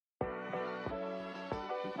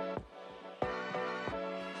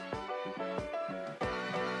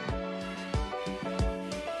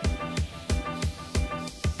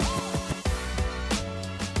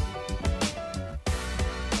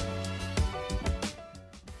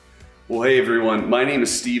Well, hey everyone, my name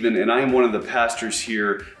is Steven and I am one of the pastors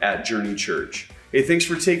here at Journey Church. Hey, thanks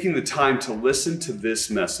for taking the time to listen to this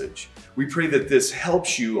message. We pray that this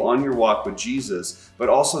helps you on your walk with Jesus, but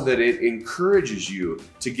also that it encourages you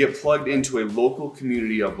to get plugged into a local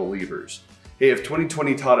community of believers. Hey, if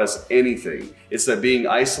 2020 taught us anything, it's that being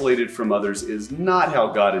isolated from others is not how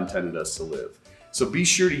God intended us to live. So be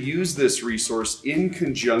sure to use this resource in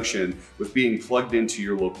conjunction with being plugged into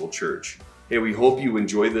your local church. Hey, we hope you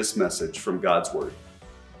enjoy this message from God's Word.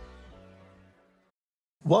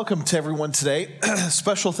 Welcome to everyone today.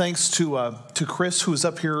 Special thanks to Chris, who is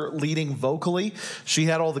up here leading vocally. She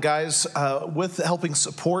had all the guys with helping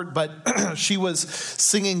support, but she was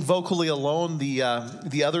singing vocally alone.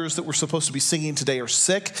 The others that were supposed to be singing today are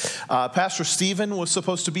sick. Pastor Stephen was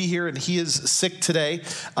supposed to be here, and he is sick today.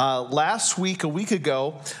 Last week, a week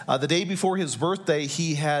ago, the day before his birthday,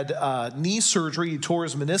 he had knee surgery. He tore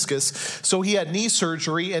his meniscus, so he had knee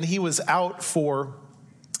surgery, and he was out for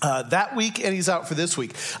that week, and he's out for this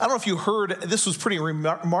week. I don't know if you heard, this was pretty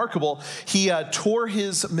remarkable. He tore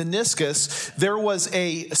his meniscus. There was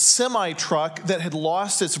a semi-truck that had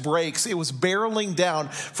lost its brakes. It was barreling down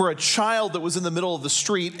for a child that was in the middle of the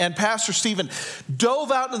street, and Pastor Stephen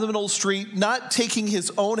dove out into the middle of the street, not taking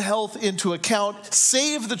his own health into account,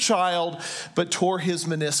 saved the child, but tore his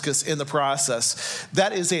meniscus in the process.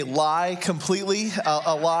 That is a lie, completely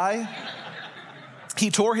a lie. He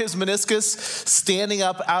tore his meniscus standing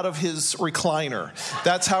up out of his recliner.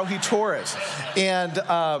 That's how he tore it. And,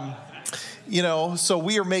 so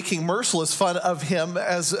we are making merciless fun of him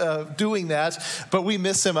as doing that, but we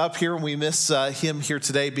miss him up here, and we miss him here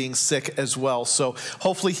today being sick as well. So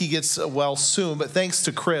hopefully he gets well soon, but thanks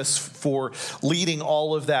to Chris for leading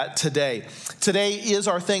all of that today. Today is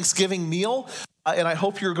our Thanksgiving meal. And I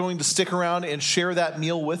hope you're going to stick around and share that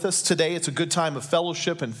meal with us today. It's a good time of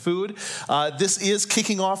fellowship and food. This is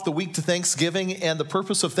kicking off the week to Thanksgiving, and the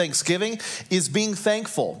purpose of Thanksgiving is being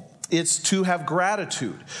thankful. It's to have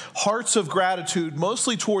gratitude, hearts of gratitude,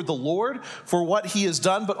 mostly toward the Lord for what he has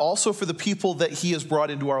done, but also for the people that he has brought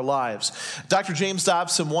into our lives. Dr. James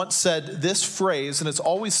Dobson once said this phrase, and it's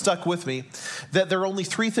always stuck with me, that there are only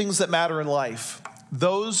three things that matter in life: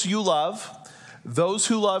 those you love, those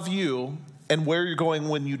who love you, and where you're going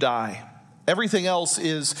when you die. Everything else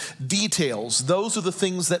is details. Those are the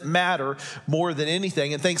things that matter more than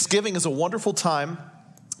anything. And Thanksgiving is a wonderful time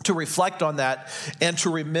to reflect on that and to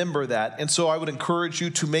remember that. And so I would encourage you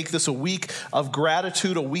to make this a week of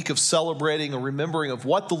gratitude, a week of celebrating, a remembering of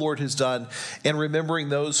what the Lord has done, and remembering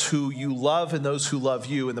those who you love and those who love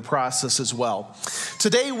you in the process as well.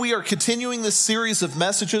 Today we are continuing this series of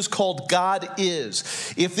messages called God Is.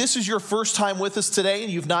 If this is your first time with us today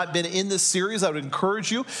and you've not been in this series, I would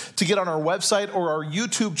encourage you to get on our website or our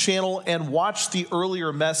YouTube channel and watch the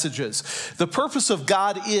earlier messages. The purpose of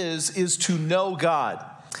God is to know God.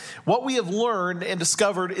 What we have learned and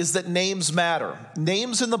discovered is that names matter.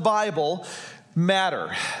 Names in the Bible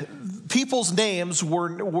matter. People's names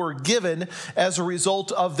were given as a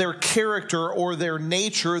result of their character or their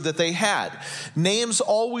nature that they had. Names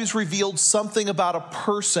always revealed something about a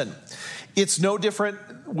person. It's no different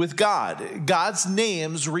with God. God's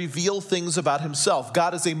names reveal things about himself.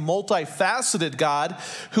 God is a multifaceted God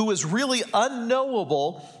who is really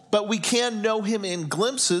unknowable, but we can know him in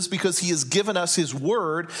glimpses because he has given us his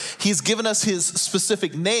word. He's given us his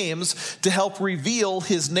specific names to help reveal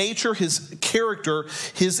his nature, his character,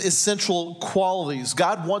 his essential qualities.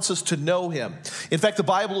 God wants us to know him. In fact, the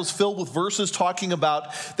Bible is filled with verses talking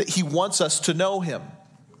about that he wants us to know him.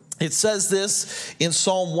 It says this in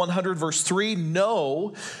Psalm 100, verse 3,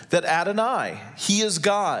 "Know that Adonai, he is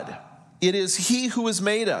God. It is he who has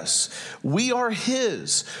made us. We are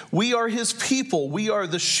his. We are his people. We are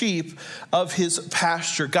the sheep of his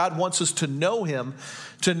pasture." God wants us to know him,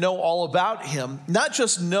 to know all about him, not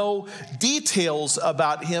just know details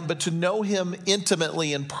about him, but to know him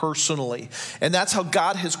intimately and personally. And that's how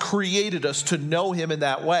God has created us, to know him in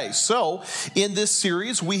that way. So in this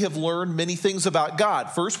series, we have learned many things about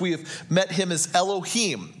God. First, we have met him as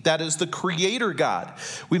Elohim. That is the creator God.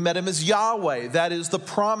 We met him as Yahweh. That is the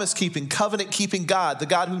promise-keeping, covenant-keeping God, the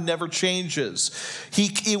God who never changes.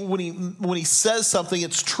 When he says something,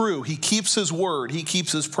 it's true. He keeps his word. He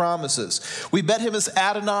keeps his promises. We met him as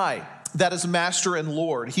Adonai. That is master and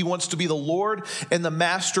Lord. He wants to be the Lord and the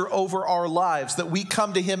master over our lives, that we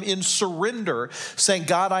come to him in surrender, saying,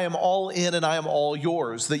 God, I am all in and I am all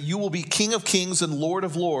yours, that you will be King of kings and Lord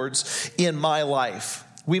of lords in my life.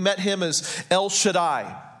 We met him as El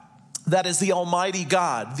Shaddai. That is the Almighty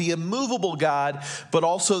God, the immovable God, but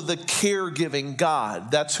also the caregiving God.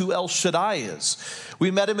 That's who El Shaddai is. We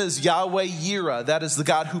met him as Yahweh Yireh. That is the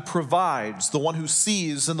God who provides, the one who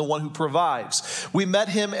sees and the one who provides. We met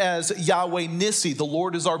him as Yahweh Nissi. The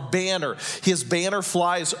Lord is our banner. His banner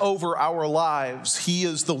flies over our lives. He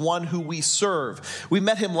is the one who we serve. We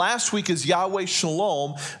met him last week as Yahweh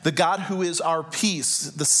Shalom, the God who is our peace,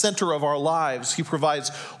 the center of our lives. He provides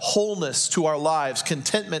wholeness to our lives,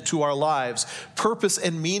 contentment to our lives, purpose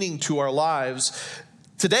and meaning to our lives.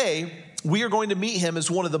 Today, we are going to meet him as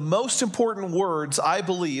one of the most important words, I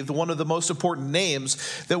believe, one of the most important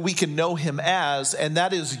names that we can know him as, and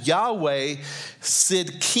that is Yahweh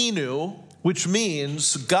Sidkenu, which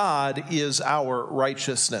means God is our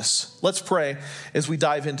righteousness. Let's pray as we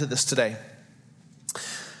dive into this today.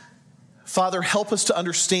 Father, help us to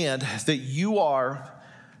understand that you are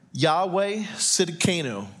Yahweh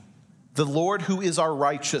Sidkenu, the Lord who is our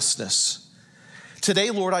righteousness.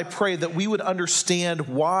 Today, Lord, I pray that we would understand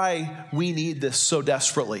why we need this so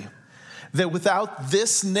desperately. That without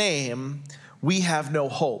this name, we have no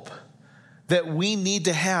hope. That we need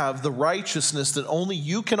to have the righteousness that only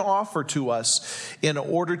you can offer to us in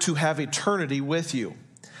order to have eternity with you.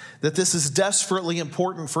 That this is desperately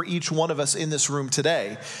important for each one of us in this room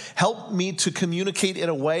today. Help me to communicate in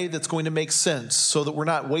a way that's going to make sense so that we're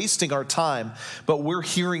not wasting our time, but we're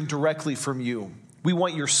hearing directly from you. We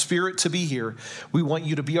want your Spirit to be here. We want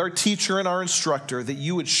you to be our teacher and our instructor, that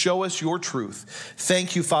you would show us your truth.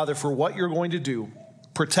 Thank you, Father, for what you're going to do.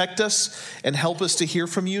 Protect us and help us to hear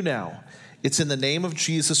from you now. It's in the name of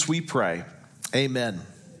Jesus we pray. Amen.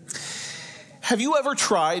 Have you ever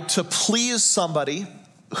tried to please somebody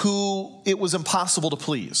who it was impossible to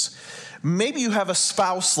please? Maybe you have a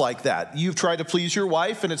spouse like that. You've tried to please your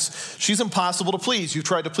wife and she's impossible to please. You've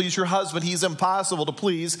tried to please your husband. He's impossible to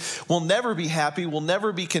please. Will never be happy, will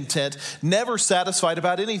never be content, never satisfied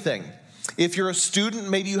about anything. If you're a student,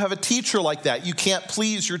 maybe you have a teacher like that. You can't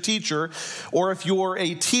please your teacher. Or if you're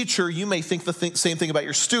a teacher, you may think the same thing about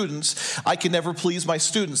your students. I can never please my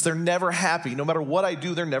students. They're never happy. No matter what I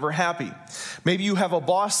do, they're never happy. Maybe you have a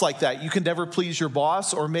boss like that. You can never please your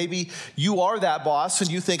boss. Or maybe you are that boss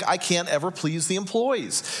and you think, I can't ever please the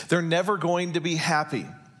employees. They're never going to be happy.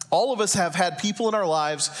 All of us have had people in our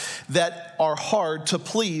lives that are hard to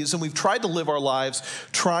please, and we've tried to live our lives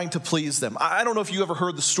trying to please them. I don't know if you ever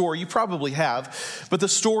heard the story. You probably have. But the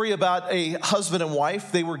story about a husband and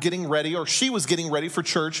wife, they were getting ready, or she was getting ready for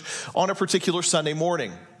church on a particular Sunday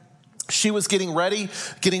morning. She was getting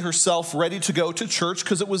herself ready to go to church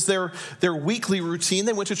because it was their weekly routine.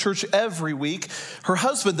 They went to church every week. Her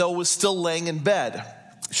husband, though, was still laying in bed.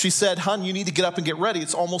 She said, hon, you need to get up and get ready.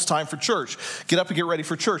 It's almost time for church. Get up and get ready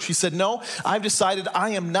for church. He said, no, I've decided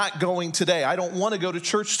I am not going today. I don't want to go to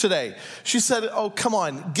church today. She said, oh, come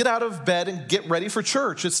on, get out of bed and get ready for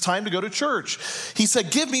church. It's time to go to church. He said,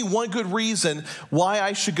 give me one good reason why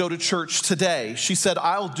I should go to church today. She said,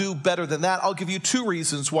 I'll do better than that. I'll give you 2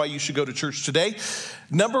 reasons why you should go to church today.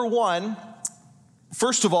 Number 1,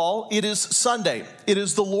 first of all, it is Sunday. It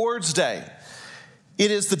is the Lord's Day.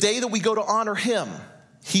 It is the day that we go to honor him.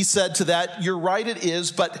 He said to that, you're right, it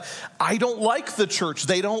is, but I don't like the church.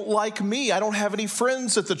 They don't like me. I don't have any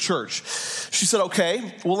friends at the church. She said,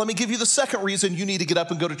 okay, well, let me give you the second reason you need to get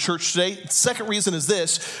up and go to church today. The second reason is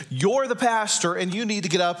this: you're the pastor and you need to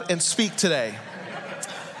get up and speak today.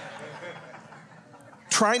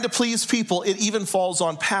 Trying to please people, it even falls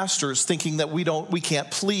on pastors, thinking that we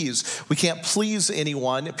can't please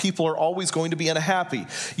anyone. People are always going to be unhappy.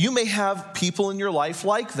 You may have people in your life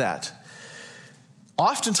like that.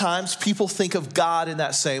 Oftentimes, people think of God in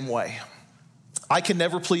that same way. I can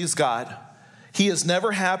never please God. He is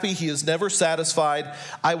never happy. He is never satisfied.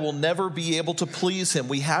 I will never be able to please him.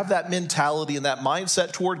 We have that mentality and that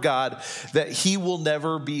mindset toward God that he will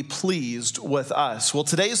never be pleased with us. Well,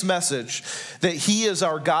 today's message, that he is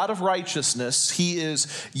our God of righteousness. He is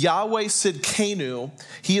Yahweh Sidkenu.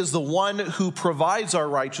 He is the one who provides our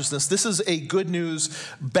righteousness. This is a good news,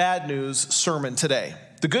 bad news sermon today.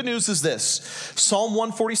 The good news is this. Psalm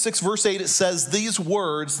 146 verse 8, it says these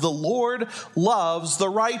words, the Lord loves the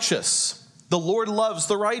righteous. The Lord loves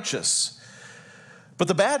the righteous. But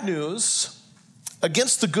the bad news,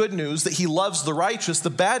 against the good news that he loves the righteous,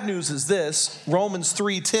 the bad news is this. Romans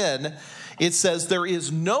 3:10, it says there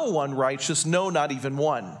is no one righteous, no, not even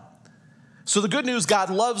one. So the good news, God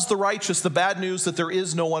loves the righteous. The bad news, that there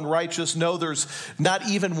is no one righteous. No, there's not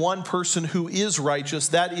even one person who is righteous.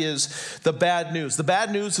 That is the bad news. The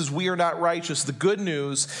bad news is we are not righteous. The good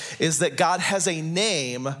news is that God has a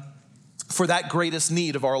name for that greatest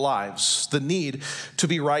need of our lives, the need to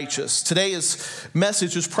be righteous. Today's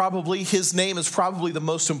message is probably, his name is probably the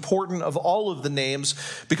most important of all of the names,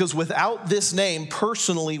 because without this name,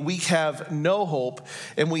 personally, we have no hope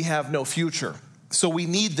and we have no future. So we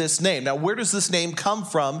need this name. Now, where does this name come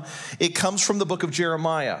from? It comes from the book of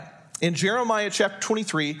Jeremiah. In Jeremiah chapter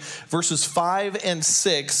 23, verses 5 and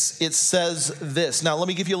 6, it says this. Now, let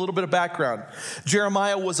me give you a little bit of background.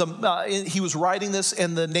 Jeremiah he was writing this,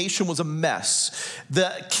 and the nation was a mess.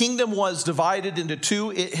 The kingdom was divided into two.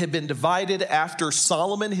 It had been divided after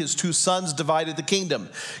Solomon, his two sons, divided the kingdom.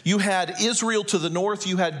 You had Israel to the north.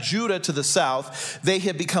 You had Judah to the south. They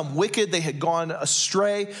had become wicked. They had gone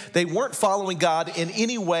astray. They weren't following God in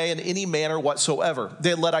any way, in any manner whatsoever. They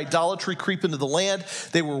had let idolatry creep into the land.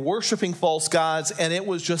 They were worshiping false gods, and it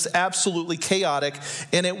was just absolutely chaotic,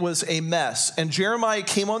 and it was a mess. And Jeremiah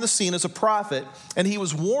came on the scene as a prophet, and he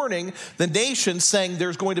was warning the nation, saying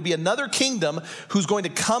there's going to be another kingdom who's going to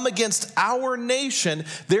come against our nation.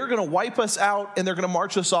 They're going to wipe us out, and they're going to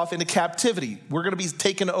march us off into captivity. We're going to be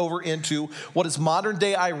taken over into what is modern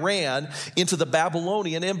day Iran, into the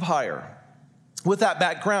Babylonian Empire. With that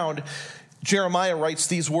background, Jeremiah writes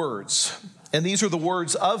these words, and these are the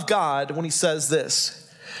words of God when he says this: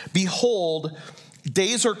 "Behold,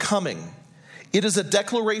 days are coming. It is a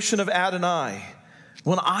declaration of Adonai,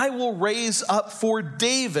 when I will raise up for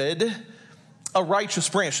David a righteous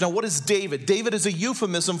branch." Now, what is David? David is a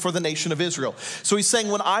euphemism for the nation of Israel. So he's saying,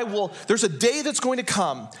 there's a day that's going to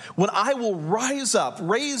come when I will raise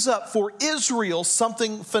up for Israel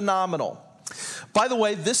something phenomenal. By the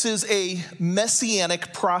way, this is a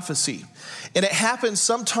messianic prophecy, and it happened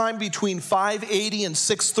sometime between 580 and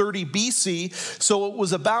 630 BC, so it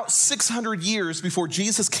was about 600 years before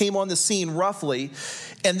Jesus came on the scene, roughly,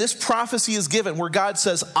 and this prophecy is given where God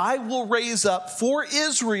says, I will raise up for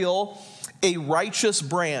Israel a righteous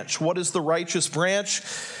branch. What is the righteous branch?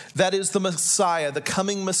 That is the Messiah, the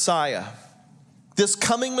coming Messiah. This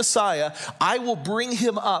coming Messiah, I will bring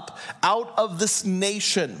him up out of this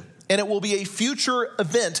nation, and it will be a future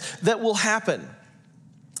event that will happen.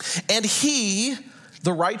 And he,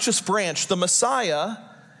 the righteous branch, the Messiah,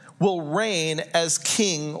 will reign as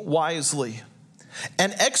king wisely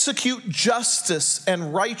and execute justice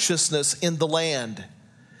and righteousness in the land.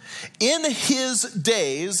 In his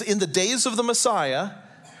days, in the days of the Messiah,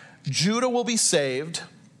 Judah will be saved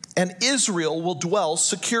and Israel will dwell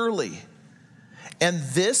securely. And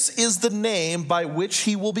this is the name by which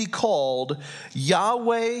he will be called,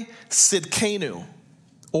 Yahweh Sidkenu,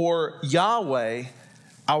 or Yahweh,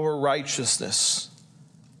 our righteousness.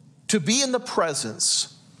 To be in the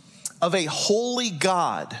presence of a holy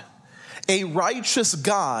God, a righteous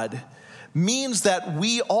God, means that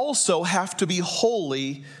we also have to be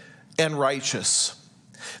holy and righteous.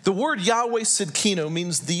 The word Yahweh Sidkenu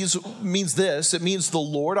means this. It means the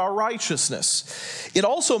Lord our righteousness. It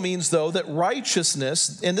also means, though, that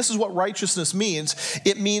righteousness, and this is what righteousness means,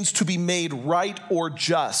 it means to be made right or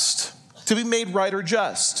just. To be made right or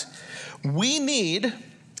just. We need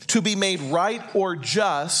to be made right or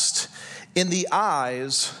just in the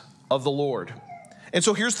eyes of the Lord. And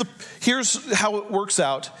so here's how it works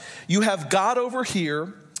out. You have God over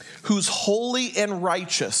here who's holy and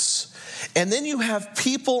righteous. And then you have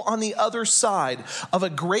people on the other side of a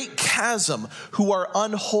great chasm who are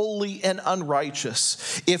unholy and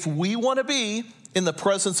unrighteous. If we want to be in the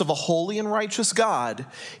presence of a holy and righteous God,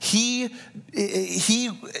 He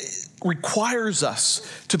requires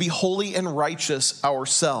us to be holy and righteous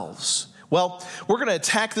ourselves. Well, we're going to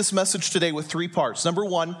attack this message today with three parts. Number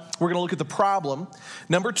one, we're going to look at the problem.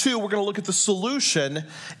 Number two, we're going to look at the solution.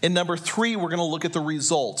 And number three, we're going to look at the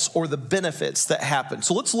results or the benefits that happen.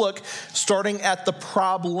 So let's look starting at the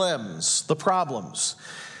problems. The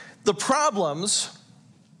problems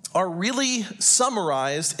are really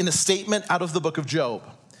summarized in a statement out of the book of Job.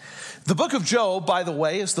 The book of Job, by the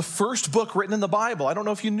way, is the first book written in the Bible. I don't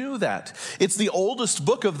know if you knew that. It's the oldest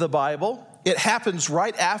book of the Bible. It happens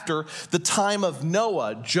right after the time of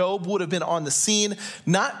Noah. Job would have been on the scene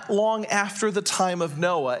not long after the time of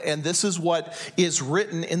Noah, and this is what is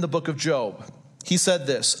written in the book of Job. He said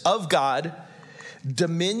this: of God,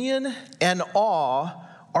 dominion and awe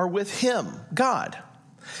are with him, God.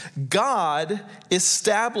 God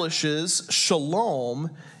establishes shalom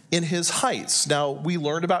in his heights. Now, we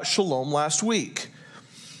learned about shalom last week.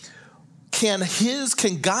 Can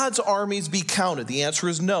God's armies be counted? The answer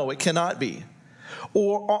is no, it cannot be.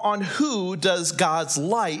 Or on who does God's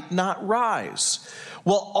light not rise?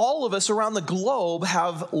 Well, all of us around the globe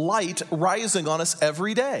have light rising on us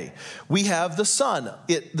every day. We have the sun.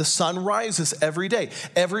 The sun rises every day.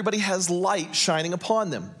 Everybody has light shining upon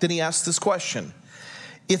them. Then he asks this question: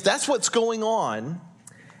 If that's what's going on,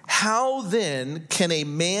 how then can a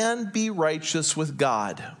man be righteous with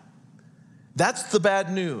God? That's the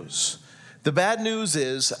bad news. The bad news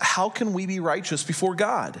is, how can we be righteous before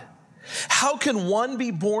God? How can one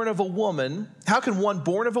born of a woman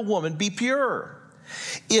be pure?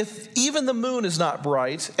 If even the moon is not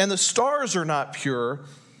bright and the stars are not pure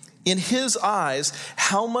in his eyes,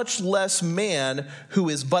 how much less man who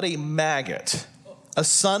is but a maggot, a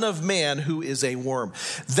son of man who is a worm?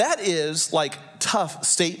 That is like tough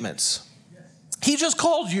statements. He just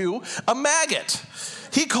called you a maggot.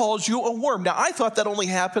 He calls you a worm. Now, I thought that only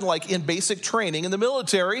happened like in basic training in the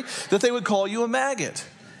military, that they would call you a maggot.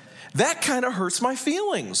 That kind of hurts my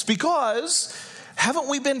feelings, because haven't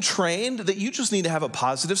we been trained that you just need to have a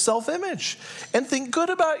positive self-image and think good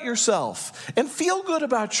about yourself and feel good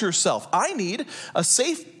about yourself? I need a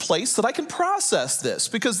safe place that I can process this,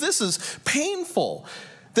 because this is painful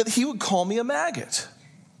that he would call me a maggot.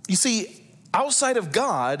 You see, outside of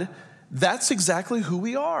God, that's exactly who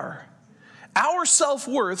we are. Our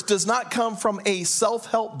self-worth does not come from a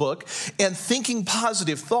self-help book and thinking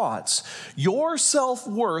positive thoughts. Your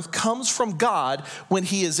self-worth comes from God when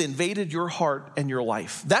he has invaded your heart and your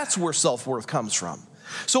life. That's where self-worth comes from.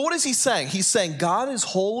 So what is he saying? He's saying God is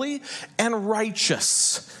holy and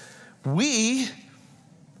righteous. We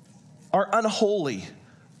are unholy,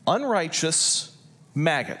 unrighteous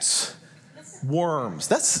maggots, worms.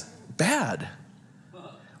 That's bad.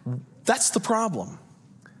 That's the problem.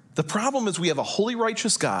 The problem is we have a holy,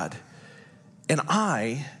 righteous God, and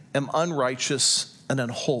I am unrighteous and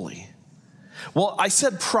unholy. Well, I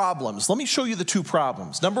said problems. Let me show you the two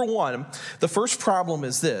problems. Number one, the first problem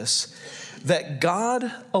is this, that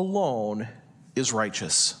God alone is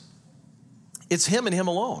righteous. It's him and him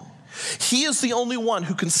alone. He is the only one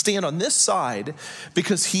who can stand on this side,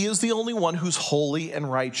 because he is the only one who's holy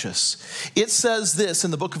and righteous. It says this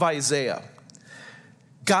in the book of Isaiah.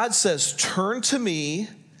 God says, "Turn to me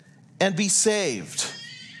and be saved,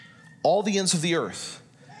 all the ends of the earth.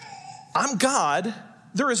 I'm God,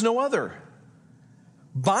 there is no other.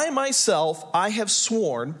 By myself I have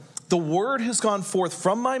sworn, the word has gone forth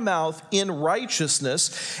from my mouth in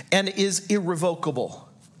righteousness and is irrevocable.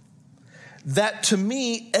 That to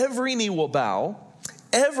me every knee will bow,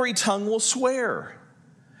 every tongue will swear.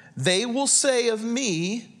 They will say of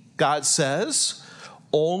me," God says,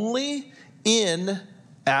 "only in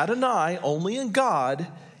Adonai, only in God,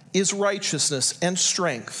 is righteousness and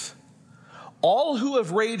strength. All who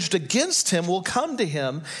have raged against him will come to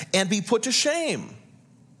him and be put to shame.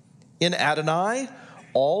 In Adonai,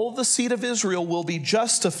 all the seed of Israel will be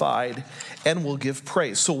justified and will give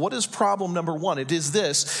praise." So what is problem number one? It is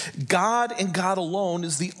this: God and God alone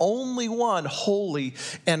is the only one holy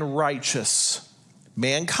and righteous.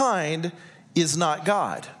 Mankind is not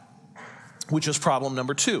God, which is problem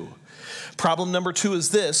number two. Problem number two is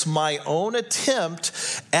this: my own attempt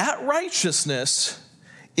at righteousness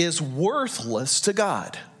is worthless to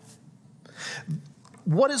God.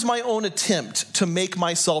 What is my own attempt to make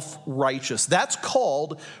myself righteous? That's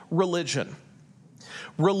called religion.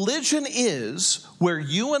 Religion is where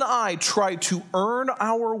you and I try to earn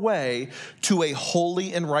our way to a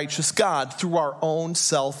holy and righteous God through our own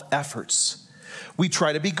self-efforts. We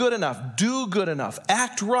try to be good enough, do good enough,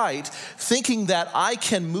 act right, thinking that I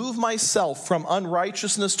can move myself from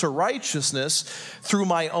unrighteousness to righteousness through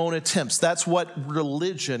my own attempts. That's what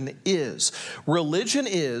religion is. Religion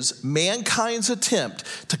is mankind's attempt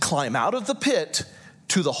to climb out of the pit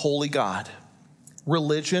to the holy God.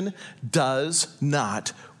 Religion does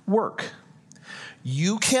not work.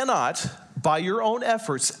 You cannot, by your own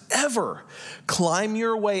efforts, ever climb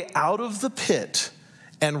your way out of the pit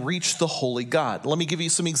and reach the holy God. Let me give you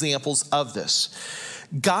some examples of this.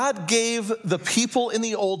 God gave the people in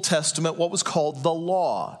the Old Testament what was called the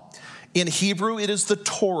law. In Hebrew, it is the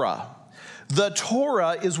Torah. The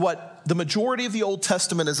Torah is what the majority of the Old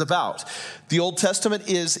Testament is about. The Old Testament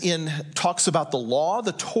talks about the law,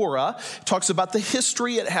 the Torah, talks about the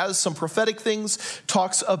history, it has some prophetic things,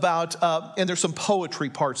 talks about, and there's some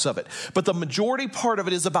poetry parts of it. But the majority part of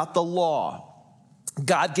it is about the law.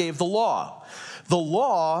 God gave the law. The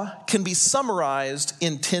law can be summarized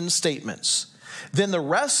in 10 statements. Then the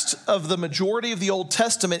rest of the majority of the Old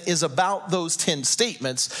Testament is about those 10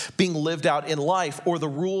 statements being lived out in life, or the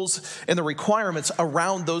rules and the requirements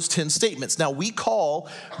around those 10 statements. Now, we call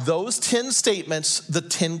those 10 statements the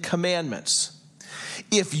 10 Commandments.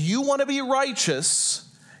 If you want to be righteous,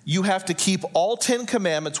 you have to keep all 10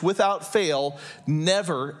 commandments without fail,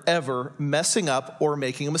 never, ever messing up or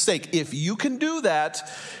making a mistake. If you can do that,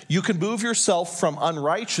 you can move yourself from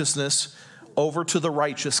unrighteousness over to the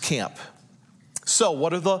righteous camp. So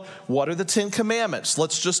what are the 10 commandments?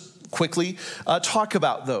 Let's just quickly talk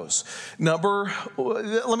about those.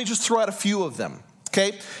 Let me just throw out a few of them.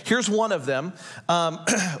 Okay, here's one of them.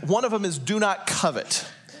 One of them is do not covet.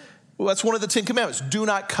 Well, that's one of the 10 commandments. Do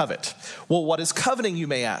not covet. Well, what is coveting, you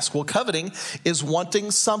may ask? Well, coveting is wanting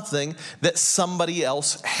something that somebody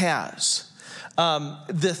else has.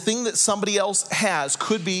 The thing that somebody else has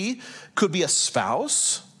could be a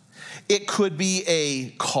spouse. It could be a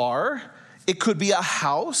car. It could be a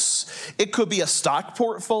house. It could be a stock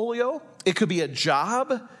portfolio. It could be a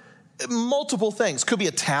job. Multiple things. Could be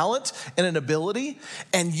a talent and an ability.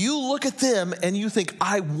 And you look at them and you think,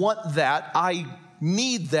 I want that. I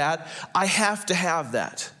need that. I have to have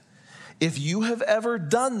that. If you have ever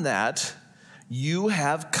done that, you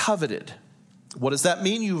have coveted. What does that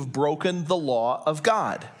mean? You've broken the law of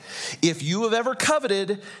God. If you have ever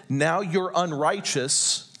coveted, now you're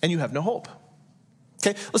unrighteous and you have no hope.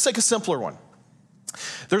 Okay, let's take a simpler one.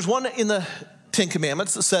 There's one in the 10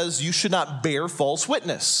 Commandments that says you should not bear false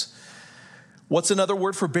witness. What's another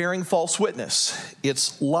word for bearing false witness?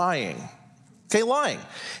 It's lying. Okay, lying.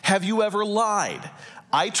 Have you ever lied?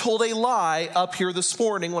 I told a lie up here this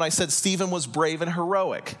morning when I said Stephen was brave and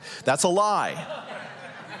heroic. That's a lie.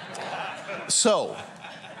 So,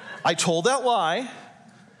 I told that lie.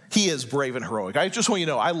 He is brave and heroic. I just want you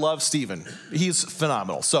to know, I love Stephen. He's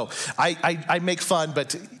phenomenal. So I make fun,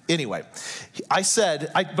 but anyway.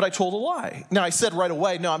 But I told a lie. Now I said right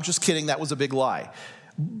away, no, I'm just kidding. That was a big lie.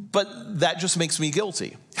 But that just makes me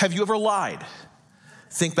guilty. Have you ever lied?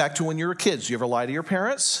 Think back to when you were kids. You ever lie to your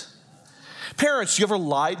parents? Parents, you ever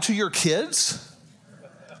lied to your kids?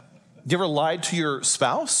 You ever lied to your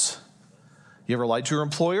spouse? You ever lied to your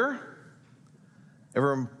employer?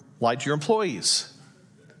 Ever lied to your employees?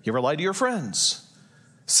 You ever lied to your friends,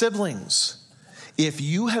 siblings? If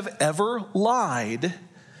you have ever lied,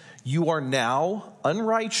 you are now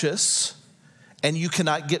unrighteous and you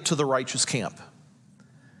cannot get to the righteous camp.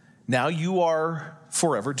 Now you are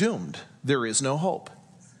forever doomed. There is no hope.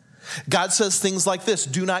 God says things like this: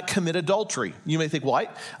 do not commit adultery. You may think, well,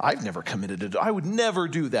 I've never committed adultery. I would never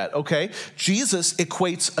do that. Okay, Jesus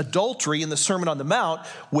equates adultery in the Sermon on the Mount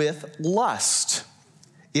with lust.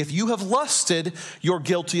 If you have lusted, you're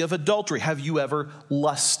guilty of adultery. Have you ever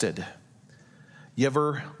lusted? You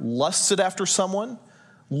ever lusted after someone?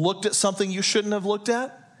 Looked at something you shouldn't have looked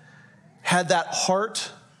at? Had that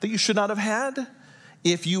heart that you should not have had?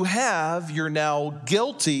 If you have, you're now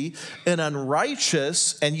guilty and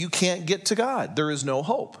unrighteous, and you can't get to God. There is no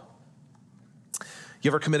hope. You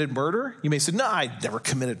ever committed murder? You may say, no, I never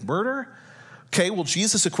committed murder. Okay, well,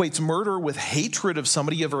 Jesus equates murder with hatred of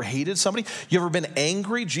somebody. You ever hated somebody? You ever been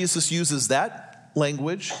angry? Jesus uses that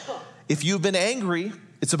language. If you've been angry,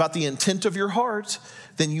 it's about the intent of your heart,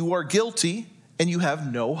 then you are guilty and you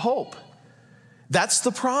have no hope. That's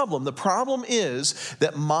the problem. The problem is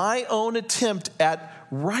that my own attempt at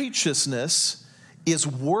righteousness is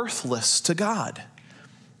worthless to God.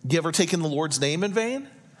 You ever taken the Lord's name in vain?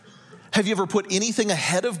 Have you ever put anything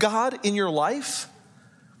ahead of God in your life?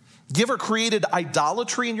 You ever created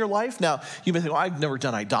idolatry in your life? Now, you may think, well, I've never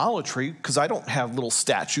done idolatry because I don't have little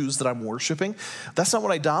statues that I'm worshiping. That's not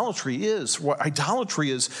what idolatry is. What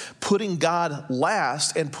idolatry is putting God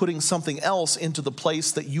last and putting something else into the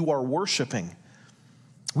place that you are worshiping.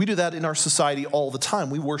 We do that in our society all the time.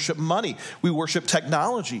 We worship money. We worship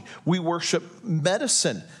technology. We worship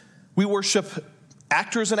medicine. We worship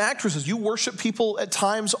actors and actresses. You worship people at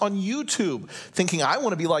times on YouTube thinking, I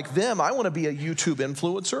want to be like them. I want to be a YouTube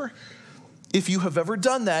influencer. If you have ever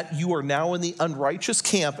done that, you are now in the unrighteous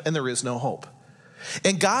camp and there is no hope.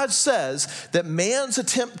 And God says that man's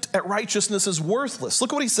attempt at righteousness is worthless.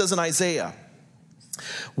 Look at what he says in Isaiah.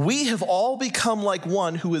 We have all become like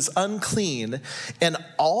one who is unclean, and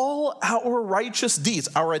all our righteous deeds,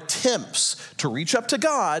 our attempts to reach up to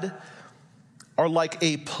God, are like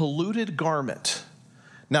a polluted garment.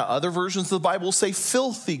 Now, other versions of the Bible say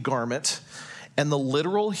filthy garment, and the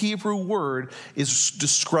literal Hebrew word is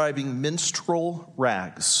describing menstrual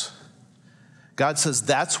rags. God says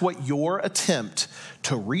that's what your attempt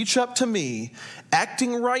to reach up to me,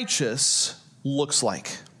 acting righteous, looks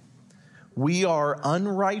like. We are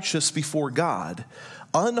unrighteous before God,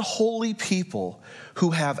 unholy people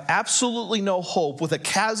who have absolutely no hope, with a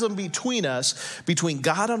chasm between us, between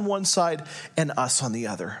God on one side and us on the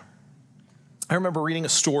other. I remember reading a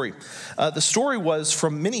story. The story was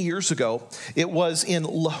from many years ago. It was in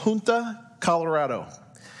La Junta, Colorado.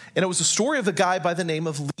 And it was a story of a guy by the name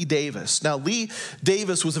of Lee Davis. Now, Lee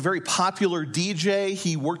Davis was a very popular DJ.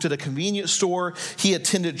 He worked at a convenience store. He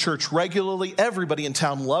attended church regularly. Everybody in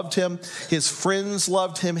town loved him. His friends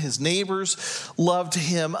loved him. His neighbors loved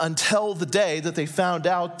him until the day that they found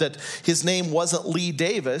out that his name wasn't Lee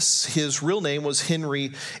Davis. His real name was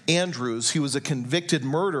Henry Andrews. He was a convicted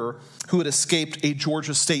murderer who had escaped a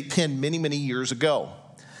Georgia state pen many, many years ago.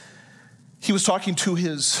 He was talking to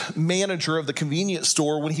his manager of the convenience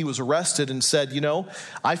store when he was arrested and said,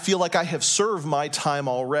 I feel like I have served my time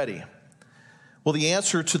already. Well, the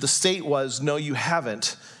answer to the state was, no, you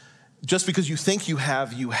haven't. Just because you think you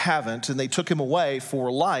have, you haven't. And they took him away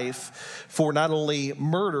for life for not only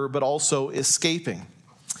murder, but also escaping.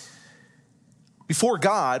 Before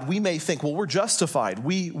God, we may think, well, we're justified.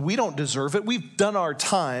 We don't deserve it. We've done our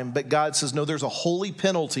time. But God says, no, there's a holy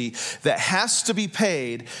penalty that has to be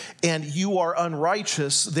paid, and you are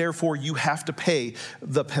unrighteous, therefore you have to pay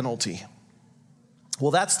the penalty.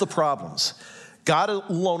 Well, that's the problems. God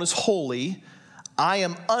alone is holy. I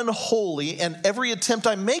am unholy, and every attempt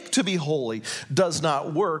I make to be holy does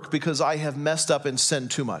not work because I have messed up and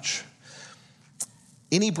sinned too much.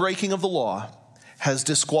 Any breaking of the law has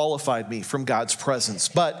disqualified me from God's presence.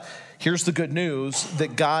 But here's the good news,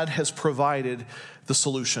 that God has provided the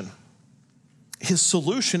solution. His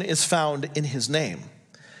solution is found in his name.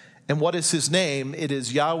 And what is his name? It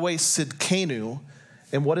is Yahweh Sidkenu.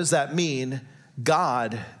 And what does that mean?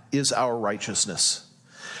 God is our righteousness.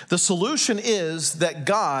 The solution is that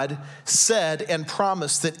God said and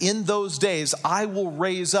promised that in those days I will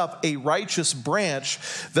raise up a righteous branch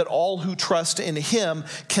that all who trust in him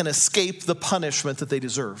can escape the punishment that they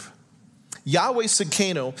deserve. Yahweh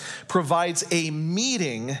Sidkenu provides a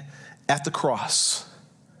meeting at the cross.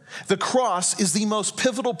 The cross is the most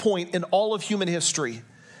pivotal point in all of human history.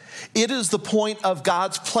 It is the point of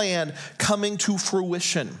God's plan coming to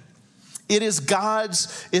fruition. It is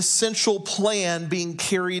God's essential plan being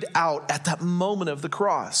carried out at that moment of the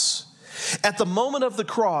cross. At the moment of the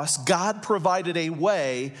cross, God provided a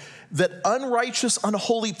way that unrighteous,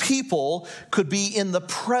 unholy people could be in the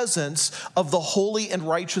presence of the holy and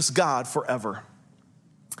righteous God forever.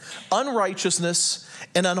 Unrighteousness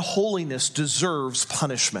and unholiness deserves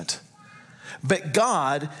punishment. But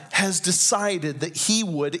God has decided that he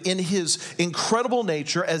would, in his incredible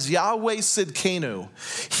nature as Yahweh Sidkenu,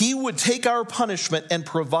 he would take our punishment and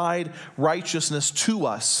provide righteousness to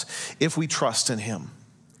us if we trust in him.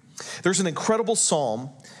 There's an incredible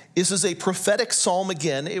psalm. This is a prophetic psalm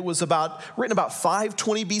again. It was written about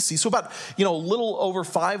 520 BC. So about, a little over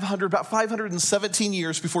 500, about 517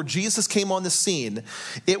 years before Jesus came on the scene.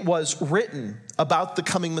 It was written about the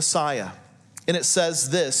coming Messiah. And it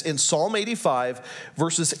says this in Psalm 85,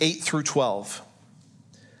 verses 8 through 12.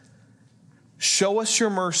 Show us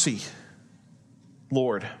your mercy,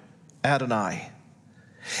 Lord Adonai,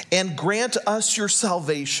 and grant us your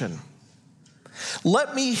salvation.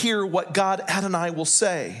 Let me hear what God Adonai will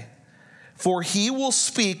say, for he will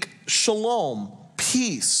speak shalom,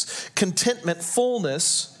 peace, contentment,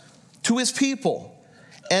 fullness to his people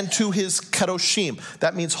and to his kadoshim.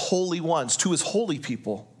 That means holy ones, to his holy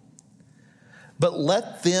people. But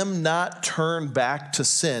let them not turn back to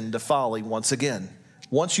sin, to folly once again.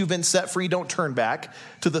 Once you've been set free, don't turn back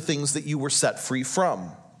to the things that you were set free from.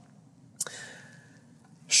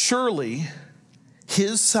 Surely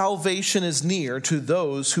his salvation is near to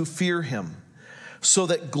those who fear him, so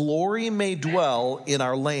that glory may dwell in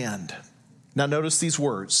our land. Now notice these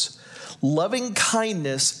words. Loving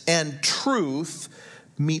kindness and truth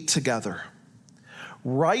meet together.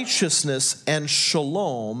 Righteousness and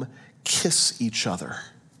shalom kiss each other.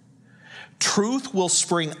 Truth will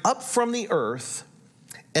spring up from the earth,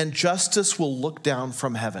 and justice will look down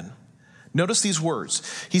from heaven. Notice these words.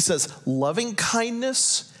 He says, loving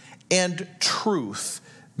kindness and truth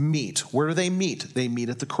meet. Where do they meet? They meet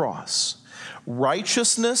at the cross.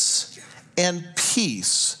 Righteousness and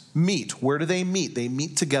peace meet. Where do they meet? They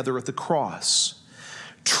meet together at the cross.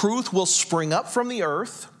 Truth will spring up from the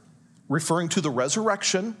earth, referring to the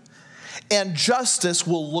resurrection, and justice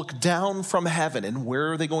will look down from heaven. And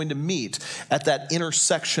where are they going to meet? At that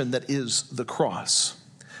intersection that is the cross.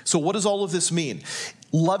 So what does all of this mean?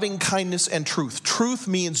 Loving kindness and truth. Truth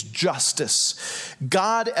means justice.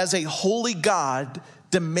 God, as a holy God,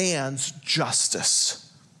 demands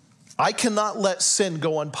justice. I cannot let sin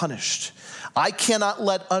go unpunished. I cannot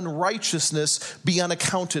let unrighteousness be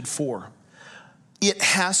unaccounted for. It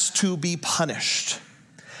has to be punished.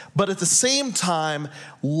 But at the same time,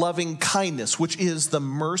 loving kindness, which is the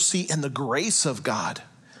mercy and the grace of God.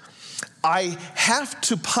 I have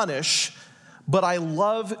to punish, but I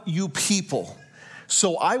love you people.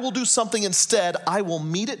 So I will do something instead. I will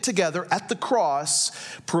meet it together at the cross,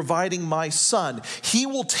 providing my son. He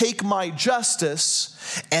will take my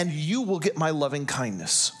justice, and you will get my loving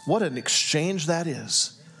kindness. What an exchange that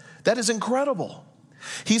is. That is incredible.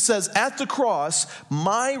 He says, at the cross,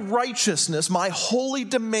 my righteousness, my holy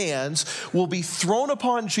demands will be thrown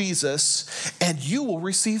upon Jesus, and you will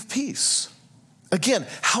receive peace. Again,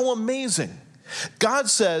 how amazing. God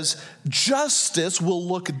says justice will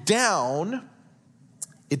look down,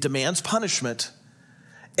 it demands punishment,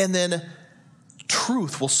 and then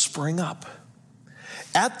truth will spring up.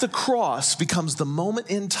 At the cross becomes the moment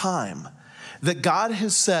in time that God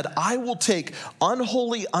has said, I will take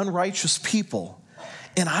unholy, unrighteous people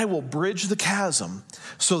and I will bridge the chasm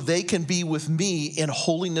so they can be with me in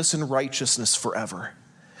holiness and righteousness forever.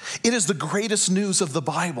 It is the greatest news of the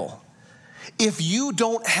Bible. If you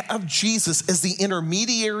don't have Jesus as the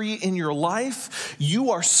intermediary in your life,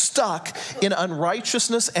 you are stuck in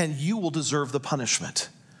unrighteousness and you will deserve the punishment.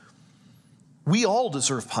 We all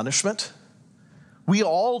deserve punishment. We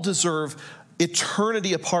all deserve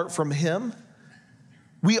eternity apart from him.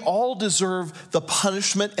 We all deserve the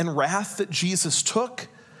punishment and wrath that Jesus took,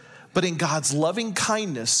 but in God's loving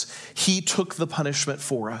kindness, he took the punishment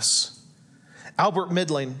for us. Albert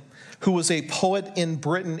Midling, who was a poet in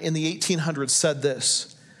Britain in the 1800s, said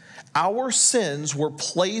this, our sins were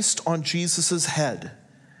placed on Jesus' head.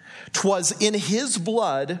 'Twas in his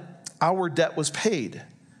blood our debt was paid.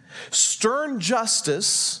 Stern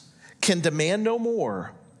justice can demand no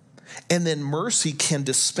more, and then mercy can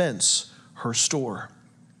dispense her store.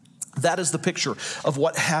 That is the picture of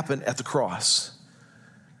what happened at the cross.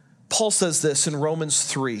 Paul says this in Romans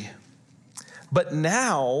 3. But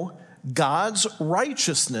now God's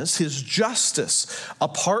righteousness, his justice,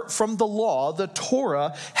 apart from the law, the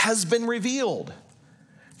Torah, has been revealed,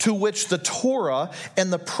 to which the Torah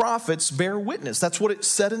and the prophets bear witness. That's what it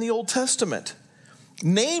said in the Old Testament.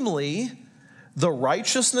 Namely, the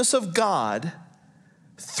righteousness of God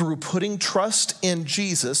through putting trust in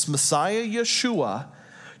Jesus, Messiah Yeshua,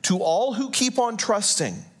 to all who keep on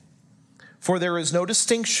trusting. For there is no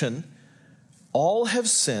distinction. All have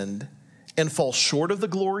sinned and fall short of the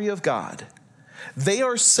glory of God. They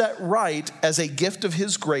are set right as a gift of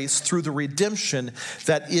his grace through the redemption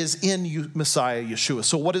that is in Messiah Yeshua.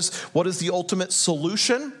 So what is the ultimate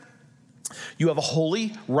solution? You have a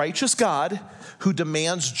holy, righteous God who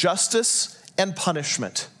demands justice and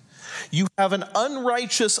punishment. You have an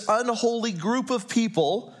unrighteous, unholy group of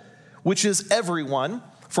people, which is everyone.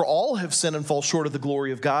 For all have sinned and fall short of the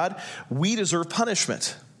glory of God. We deserve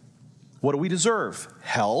punishment. What do we deserve?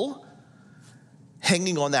 Hell,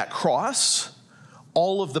 hanging on that cross,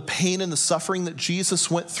 all of the pain and the suffering that Jesus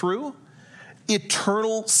went through,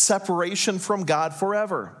 eternal separation from God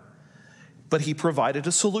forever. But he provided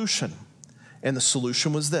a solution, and the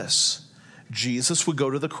solution was this. Jesus would go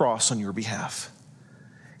to the cross on your behalf.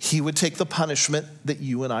 He would take the punishment that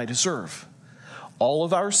you and I deserve. All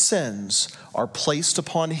of our sins are placed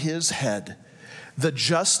upon his head. The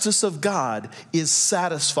justice of God is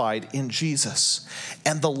satisfied in Jesus.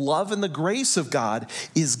 And the love and the grace of God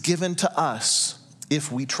is given to us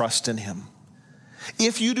if we trust in him.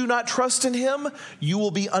 If you do not trust in him, you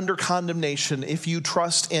will be under condemnation. If you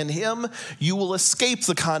trust in him, you will escape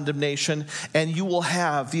the condemnation and you will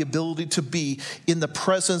have the ability to be in the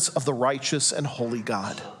presence of the righteous and holy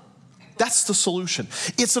God. That's the solution.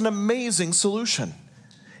 It's an amazing solution.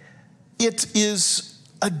 It is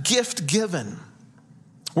a gift given.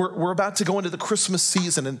 We're about to go into the Christmas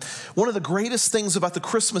season, and one of the greatest things about the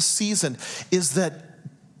Christmas season is that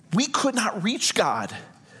we could not reach God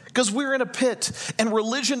because we're in a pit, and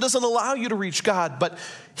religion doesn't allow you to reach God, but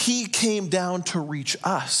he came down to reach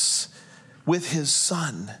us with his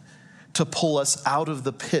son to pull us out of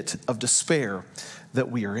the pit of despair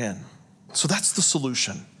that we are in. So that's the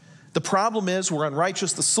solution. The problem is we're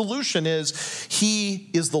unrighteous. The solution is he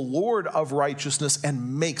is the Lord of righteousness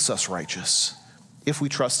and makes us righteous if we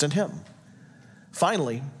trust in him.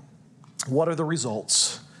 Finally, what are the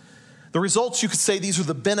results? The results, you could say these are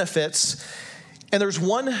the benefits. And there's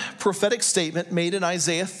one prophetic statement made in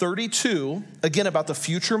Isaiah 32, again about the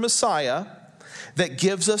future Messiah, that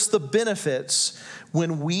gives us the benefits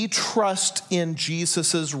when we trust in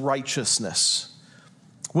Jesus' righteousness.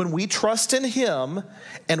 When we trust in him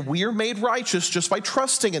and we are made righteous just by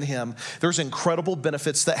trusting in him, there's incredible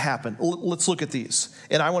benefits that happen. Let's look at these.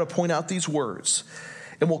 And I want to point out these words.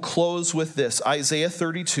 And we'll close with this. Isaiah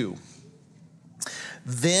 32.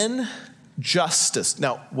 Then justice.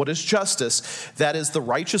 Now, what is justice? That is the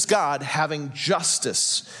righteous God having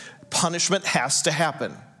justice. Punishment has to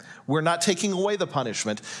happen. We're not taking away the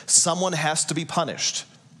punishment. Someone has to be punished.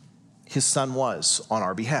 his son was on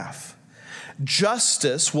our behalf.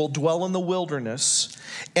 Justice will dwell in the wilderness,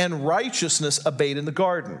 and righteousness abide in the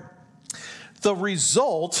garden. The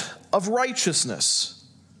result of righteousness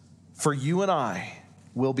for you and I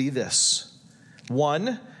will be this.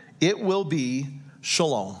 One, it will be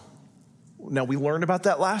shalom. Now, we learned about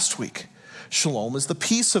that last week. Shalom is the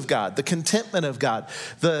peace of God, the contentment of God,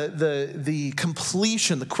 the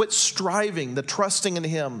completion, the quit striving, the trusting in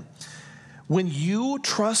him. When you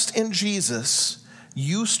trust in Jesus,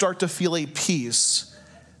 you start to feel a peace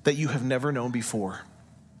that you have never known before.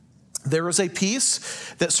 There is a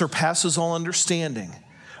peace that surpasses all understanding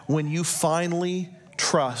when you finally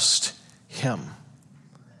trust him.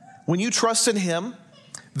 When you trust in him,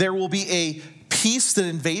 there will be a peace that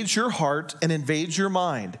invades your heart and invades your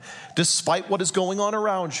mind, despite what is going on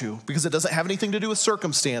around you, because it doesn't have anything to do with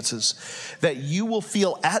circumstances, that you will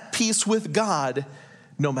feel at peace with God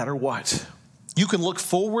no matter what. You can look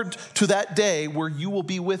forward to that day where you will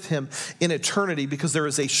be with him in eternity because there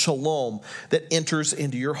is a shalom that enters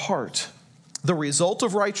into your heart. The result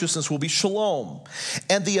of righteousness will be shalom,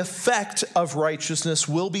 and the effect of righteousness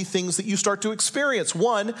will be things that you start to experience.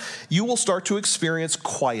 One, you will start to experience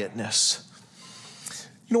quietness.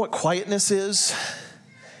 You know what quietness is?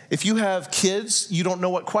 If you have kids, you don't know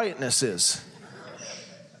what quietness is.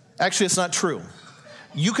 Actually, it's not true.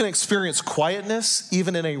 You can experience quietness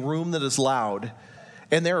even in a room that is loud.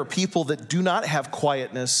 And there are people that do not have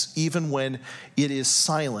quietness even when it is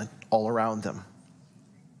silent all around them.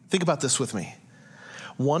 Think about this with me.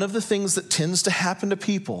 One of the things that tends to happen to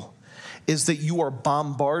people is that you are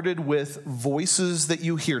bombarded with voices that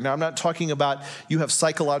you hear. Now, I'm not talking about you have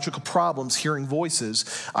psychological problems hearing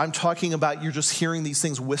voices. I'm talking about you're just hearing these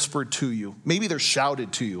things whispered to you. Maybe they're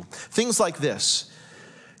shouted to you. Things like this.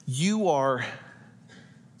 You are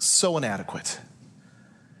so inadequate.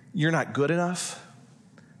 You're not good enough.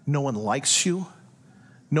 No one likes you.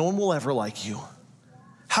 No one will ever like you.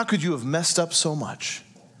 How could you have messed up so much?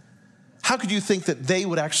 How could you think that they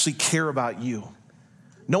would actually care about you?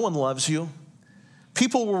 No one loves you.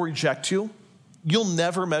 People will reject you. You'll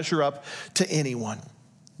never measure up to anyone.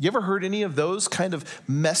 You ever heard any of those kind of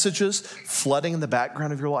messages flooding in the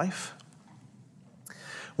background of your life?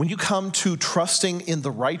 When you come to trusting in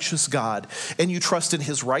the righteous God and you trust in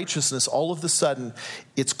his righteousness, all of a sudden,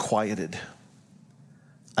 it's quieted.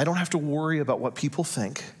 I don't have to worry about what people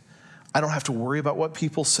think. I don't have to worry about what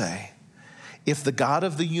people say. If the God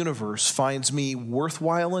of the universe finds me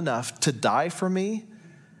worthwhile enough to die for me,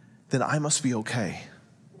 then I must be okay.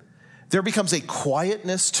 There becomes a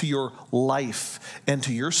quietness to your life and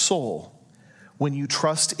to your soul when you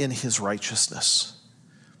trust in his righteousness.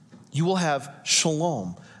 You will have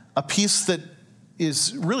shalom, a peace that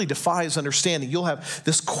really defies understanding. You'll have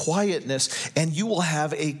this quietness, and you will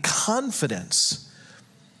have a confidence.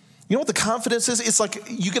 You know what the confidence is? It's like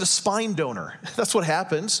you get a spine donor. That's what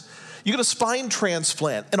happens. You get a spine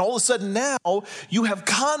transplant, and all of a sudden now you have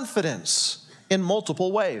confidence in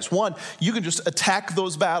multiple ways. One, you can just attack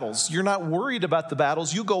those battles. You're not worried about the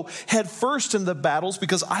battles. You go head first in the battles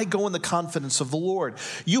because I go in the confidence of the Lord.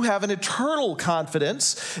 You have an eternal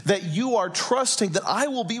confidence that you are trusting that I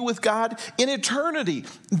will be with God in eternity.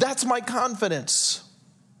 That's my confidence.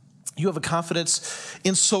 You have a confidence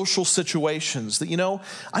in social situations that,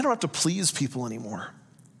 I don't have to please people anymore.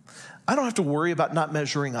 I don't have to worry about not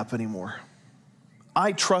measuring up anymore.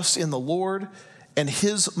 I trust in the Lord and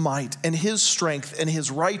his might and his strength and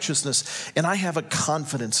his righteousness, and I have a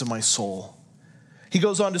confidence in my soul. He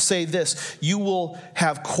goes on to say this, you will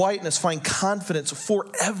have quietness, find confidence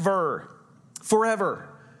forever. Forever.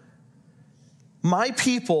 My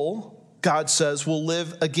people, God says, will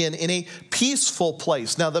live again in a peaceful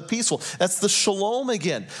place. Now the peaceful, that's the shalom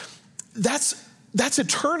again. That's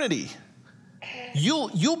eternity.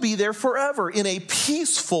 You'll be there forever in a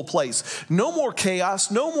peaceful place. No more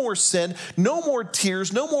chaos, no more sin, no more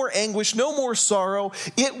tears, no more anguish, no more sorrow.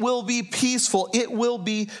 It will be peaceful. It will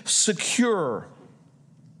be secure.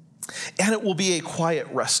 And it will be a quiet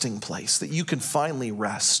resting place that you can finally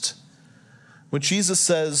rest. When Jesus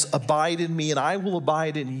says, abide in me and I will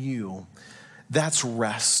abide in you, that's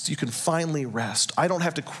rest. You can finally rest. I don't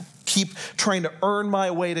have to keep trying to earn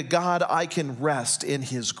my way to God. I can rest in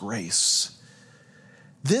his grace.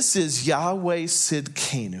 This is Yahweh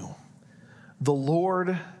Sidkenu, the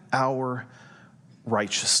Lord our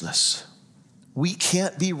righteousness. We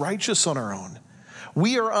can't be righteous on our own.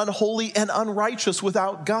 We are unholy and unrighteous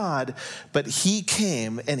without God, but he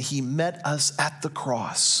came and he met us at the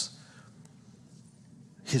cross.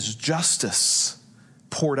 His justice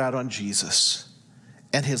poured out on Jesus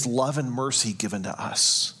and his love and mercy given to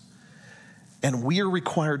us. And we are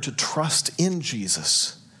required to trust in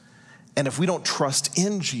Jesus And if we don't trust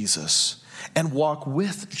in Jesus and walk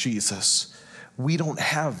with Jesus, we don't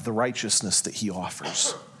have the righteousness that he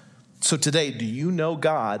offers. So today, do you know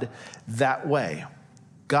God that way?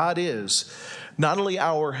 God is not only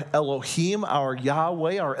our Elohim, our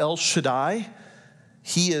Yahweh, our El Shaddai,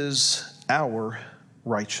 he is our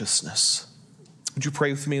righteousness. Would you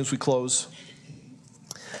pray with me as we close?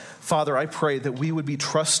 Father, I pray that we would be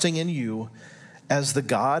trusting in you as the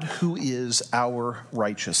God who is our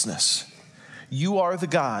righteousness. You are the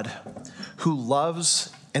God who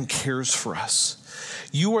loves and cares for us.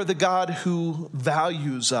 You are the God who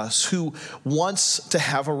values us, who wants to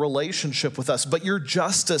have a relationship with us, but your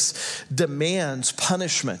justice demands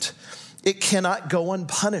punishment. It cannot go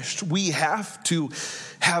unpunished. We have to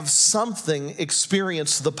have something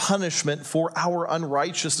experience the punishment for our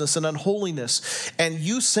unrighteousness and unholiness. And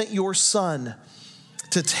you sent your Son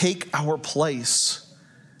to take our place,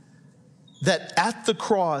 that at the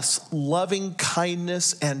cross, loving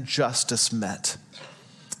kindness and justice met.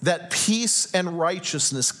 That peace and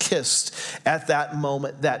righteousness kissed at that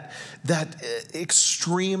moment, that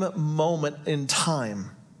extreme moment in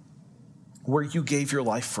time where you gave your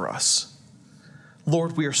life for us.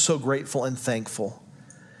 Lord, we are so grateful and thankful.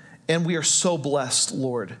 And we are so blessed,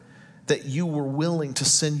 Lord, that you were willing to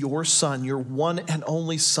send your Son, your one and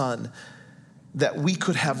only Son, that we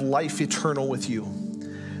could have life eternal with you.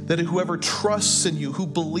 That whoever trusts in you, who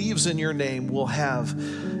believes in your name, will have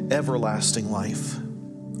everlasting life.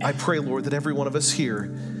 I pray, Lord, that every one of us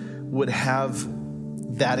here would have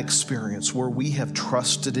that experience where we have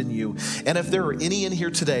trusted in you. And if there are any in here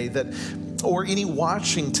today or any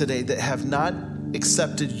watching today that have not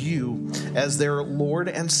accepted you as their Lord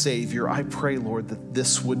and Savior, I pray, Lord, that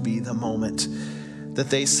this would be the moment that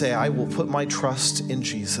they say, I will put my trust in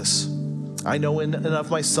Jesus. I know in and of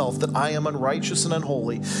myself that I am unrighteous and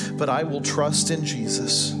unholy, but I will trust in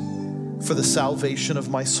Jesus for the salvation of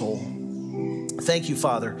my soul. Thank you,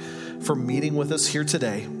 Father, for meeting with us here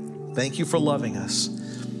today. Thank you for loving us.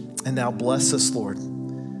 And now bless us, Lord.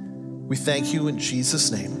 We thank you in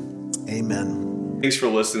Jesus' name. Amen. Thanks for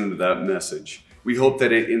listening to that message. We hope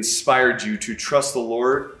that it inspired you to trust the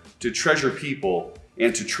Lord, to treasure people,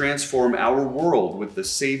 and to transform our world with the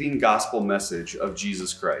saving gospel message of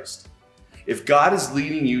Jesus Christ. If God is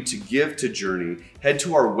leading you to give to Journey, head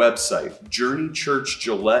to our website,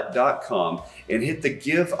 journeychurchgillette.com, and hit the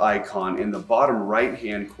give icon in the bottom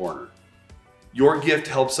right-hand corner. Your gift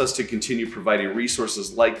helps us to continue providing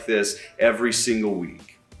resources like this every single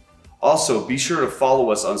week. Also, be sure to follow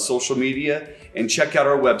us on social media and check out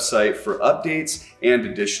our website for updates and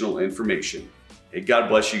additional information. Hey, God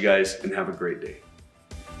bless you guys and have a great day.